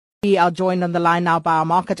We are joined on the line now by our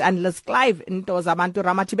market analyst Clive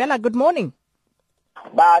Ramathibela. Good morning.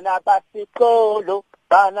 Bana basikolo,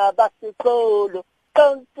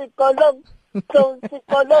 tonsikolong,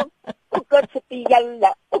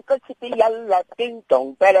 ukachipiyalla, ding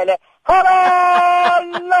dong, belele,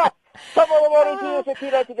 harala. Come on, to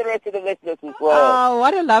the rest of the listeners as well. Oh,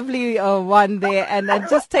 what a lovely one there, and it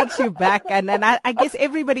just takes you back. And I guess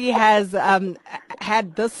everybody has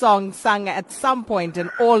had this song sung at some point in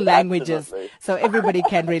all languages, Absolutely. so everybody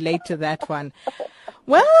can relate to that one.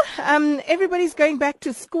 Well, everybody's going back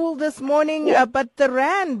to school this morning, but the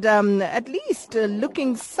rand, at least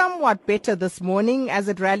looking somewhat better this morning as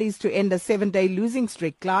it rallies to end a 7-day losing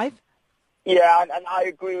streak. Clive? Yeah, and I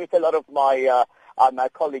agree with a lot of my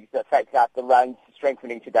colleagues. The fact that the rand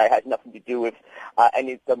strengthening today has nothing to do with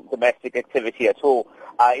any domestic activity at all.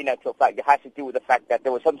 In actual fact, it has to do with the fact that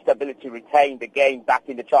there was some stability retained again back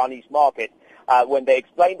in the Chinese market when they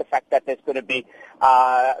explained the fact that there's going to be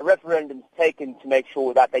referendums taken to make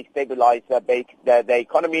sure that they stabilize the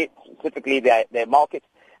economy, specifically their market,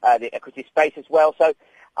 the equity space as well. So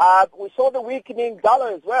we saw the weakening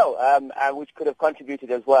dollar as well, which could have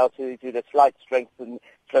contributed as well to the slight strengthening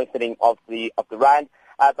of the rand.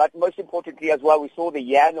 But most importantly as well, we saw the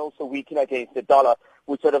yen also weaken against the dollar,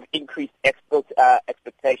 which sort of increased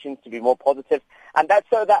expectations to be more positive. And that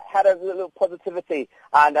had a little positivity,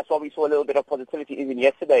 and that's why we saw a little bit of positivity even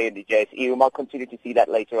yesterday in the JSE. We might continue to see that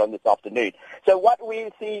later on this afternoon. So what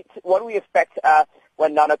we expect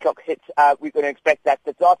when 9 o'clock hits, we're going to expect that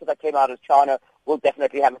the data that came out of China will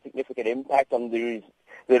definitely have a significant impact on the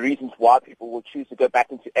reasons why people will choose to go back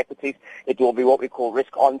into equities. It will be what we call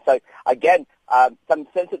risk on. So again, some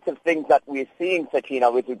sensitive things that we're seeing,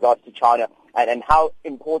 Sakina, with regards to China and how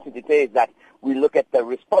important it is that we look at the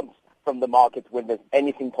response from the market when there's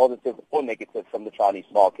anything positive or negative from the Chinese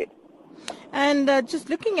market. And just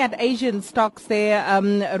looking at Asian stocks there,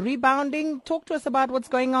 rebounding, talk to us about what's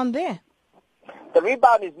going on there. The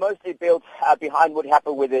rebound is mostly built behind what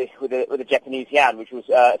happened with the Japanese yen, which was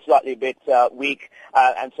slightly a bit weak,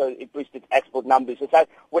 and so it boosted export numbers. So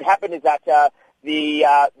what happened is that the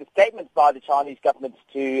statements by the Chinese government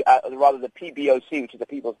or rather the PBOC, which is the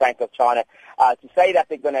People's Bank of China, to say that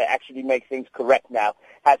they're going to actually make things correct now,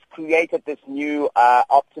 has created this new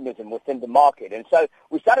optimism within the market. And so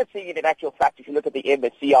we started seeing it in actual fact. If you look at the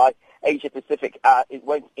MSCI Asia Pacific, it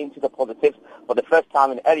went into the positive for the first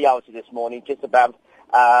time in early hours of this morning, just about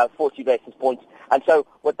 40 basis points. And so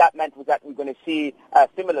what that meant was that we're going to see a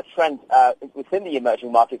similar trend within the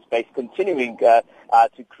emerging market space continuing to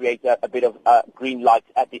create a bit of green light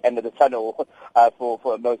at the end of the tunnel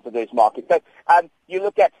for most of those markets. So you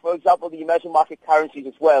look at, for example, the emerging market currencies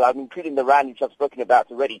as well. I'm including the rand, which I've spoken about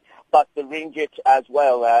already, but the ringgit as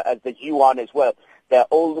well, as the yuan as well. They're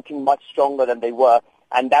all looking much stronger than they were.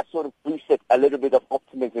 And that sort of boosted a little bit of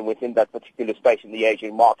optimism within that particular space in the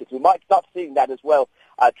Asian markets. We might start seeing that as well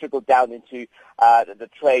trickle down into the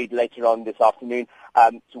trade later on this afternoon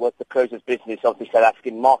towards the close of business of the South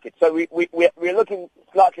African market. So we're looking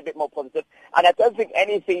slightly a bit more positive. And I don't think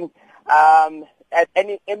any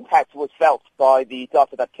impact was felt by the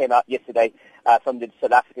data that came out yesterday from the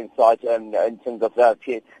South African side in terms of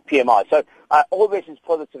PMI. So all this is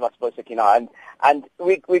positive, I suppose, Sakina, and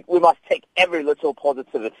we must take every little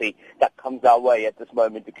positivity that comes our way at this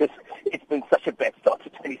moment because it's been such a bad start to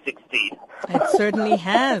 2016. It certainly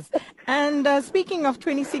has. And speaking of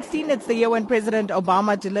 2016, it's the year when President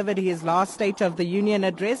Obama delivered his last State of the Union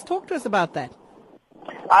address. Talk to us about that.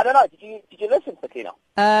 I don't know. Did you listen, Sakina?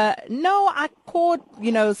 No, I caught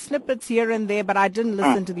snippets here and there, but I didn't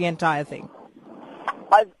listen to the entire thing.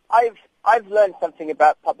 I've learned something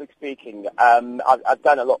about public speaking. I've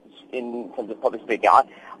done a lot in terms of public speaking.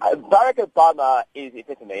 Barack Obama is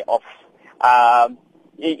epitome of.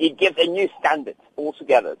 It gives a new standard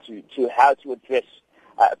altogether to how to address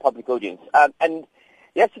a public audience. And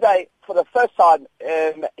yesterday, for the first time,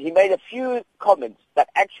 he made a few comments that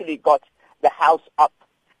actually got the House up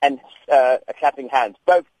and clapping hands,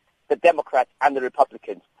 both the Democrats and the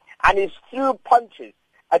Republicans. And he threw punches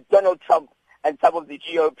at Donald Trump and some of the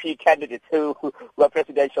GOP candidates who were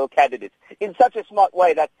presidential candidates in such a smart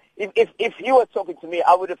way that if you were talking to me,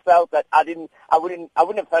 I would have felt that I wouldn't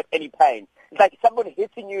have felt any pain. It's like someone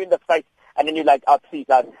hitting you in the face, and then you're like, oh, please,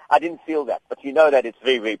 I didn't feel that, but you know that it's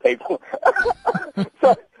very, very painful.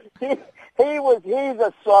 So he's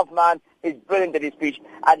a soft man. He's brilliant at his speech,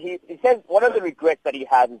 and he says one of the regrets that he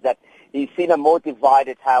has is that he's seen a more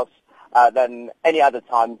divided House than any other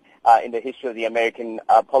time. in the history of the American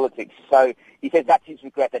politics. So he says that's his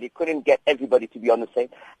regret, that he couldn't get everybody to be on the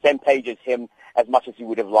same page as him as much as he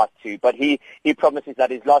would have liked to. But he promises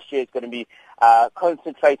that his last year is going to be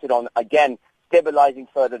concentrated on, again, stabilizing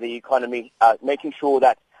further the economy, making sure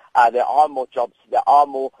that there are more jobs, there are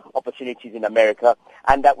more opportunities in America,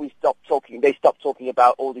 and that they stop talking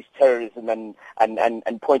about all this terrorism and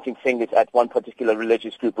pointing fingers at one particular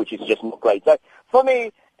religious group, which is just not great. So for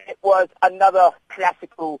me, it was another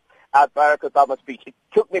classical Barack Obama speech. It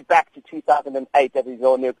took me back to 2008 at his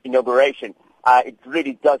inauguration. It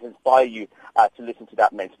really does inspire you to listen to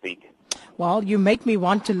that man speak. Well, you make me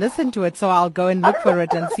want to listen to it, so I'll go and look for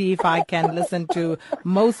it and see if I can listen to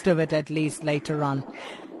most of it at least later on.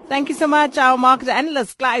 Thank you so much, our market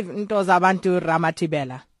analyst, Clive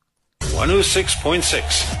Ramathibela.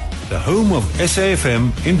 106.6, the home of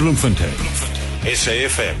SAfm in Bloemfontein.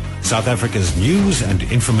 SAfm, South Africa's news and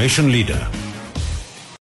information leader.